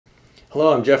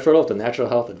Hello, I'm Jeff Riddle at the Natural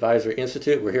Health Advisory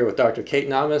Institute. We're here with Dr. Kate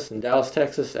Namas in Dallas,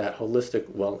 Texas at Holistic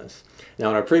Wellness.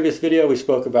 Now in our previous video we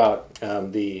spoke about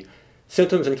the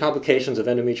symptoms and complications of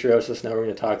endometriosis. Now we're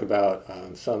going to talk about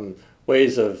some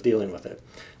ways of dealing with it.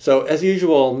 So as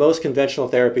usual, most conventional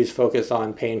therapies focus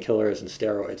on painkillers and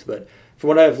steroids, but from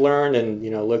what I've learned and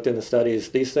looked into studies,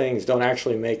 these things don't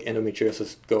actually make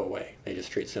endometriosis go away. They just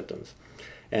treat symptoms.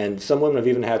 And some women have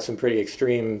even had some pretty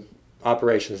extreme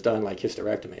operations done, like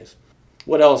hysterectomies.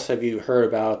 What else have you heard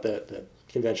about that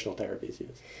conventional therapies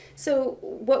use? So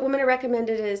what women are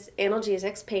recommended is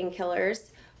analgesics,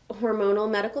 painkillers, hormonal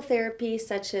medical therapy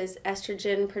such as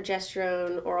estrogen,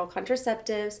 progesterone, oral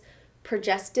contraceptives,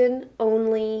 progestin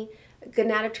only,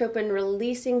 gonadotropin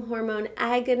releasing hormone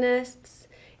agonists,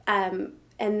 and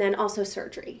then also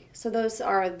surgery. So those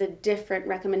are the different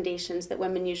recommendations that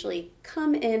women usually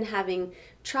come in having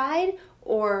tried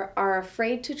or are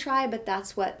afraid to try, but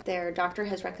that's what their doctor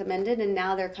has recommended, and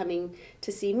now they're coming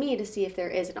to see me to see if there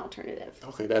is an alternative.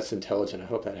 Okay, that's intelligent. I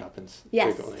hope that happens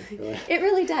frequently. Really. It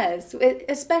really does,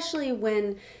 especially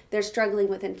when they're struggling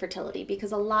with infertility,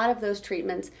 because a lot of those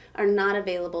treatments are not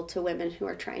available to women who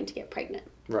are trying to get pregnant.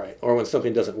 Right, or when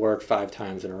something doesn't work 5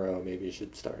 times in a row, maybe you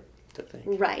should start to think.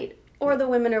 Right. Or the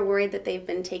women are worried that they've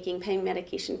been taking pain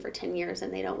medication for 10 years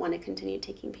and they don't want to continue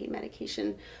taking pain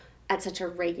medication at such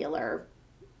regular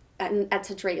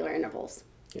intervals.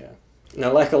 Yeah.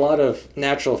 Now, like a lot of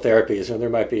natural therapies, there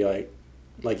might be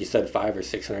like you said, 500 or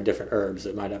 600 different herbs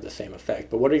that might have the same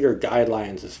effect. But what are your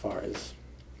guidelines as far as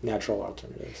natural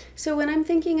alternatives? So when I'm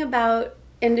thinking about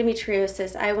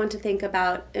endometriosis, I want to think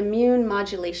about immune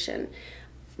modulation,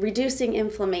 reducing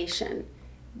inflammation,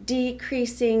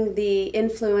 decreasing the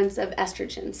influence of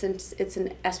estrogen, since it's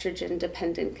an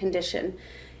estrogen-dependent condition,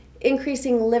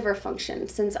 increasing liver function,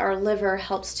 since our liver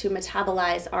helps to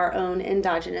metabolize our own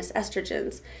endogenous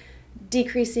estrogens,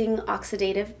 decreasing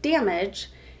oxidative damage,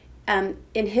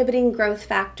 inhibiting growth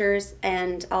factors,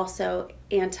 and also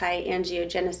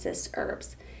anti-angiogenesis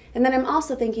herbs. And then I'm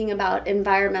also thinking about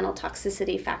environmental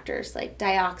toxicity factors like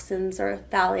dioxins or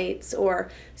phthalates or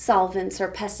solvents or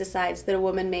pesticides that a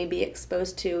woman may be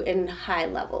exposed to in high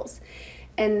levels.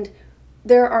 And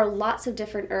there are lots of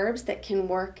different herbs that can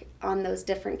work on those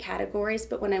different categories,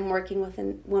 but when I'm working with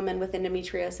a woman with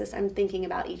endometriosis, I'm thinking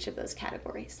about each of those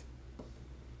categories.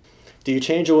 Do you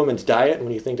change a woman's diet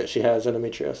when you think that she has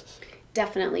endometriosis?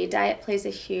 Definitely. Diet plays a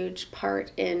huge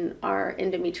part in our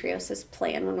endometriosis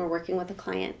plan when we're working with a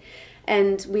client.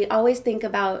 And we always think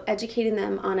about educating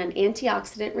them on an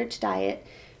antioxidant-rich diet,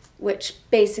 which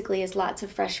basically is lots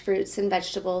of fresh fruits and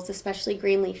vegetables, especially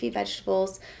green leafy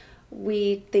vegetables.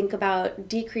 We think about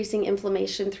decreasing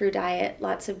inflammation through diet,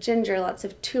 lots of ginger, lots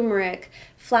of turmeric,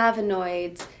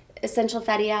 flavonoids, essential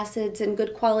fatty acids, and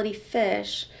good quality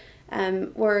fish.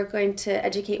 We're going to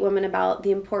educate women about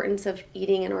the importance of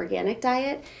eating an organic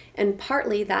diet, and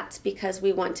partly that's because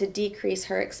we want to decrease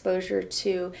her exposure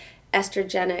to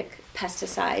estrogenic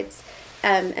pesticides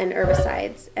and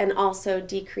herbicides, and also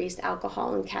decrease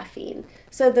alcohol and caffeine.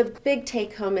 So the big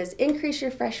take home is increase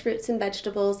your fresh fruits and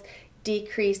vegetables,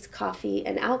 decrease coffee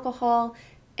and alcohol,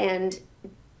 and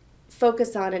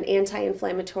focus on an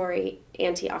anti-inflammatory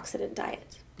antioxidant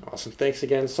diet. Awesome. Thanks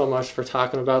again so much for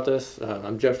talking about this.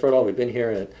 I'm Jeff Riddle. We've been here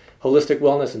at Holistic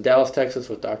Wellness in Dallas, Texas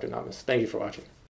with Dr. Namas. Thank you for watching.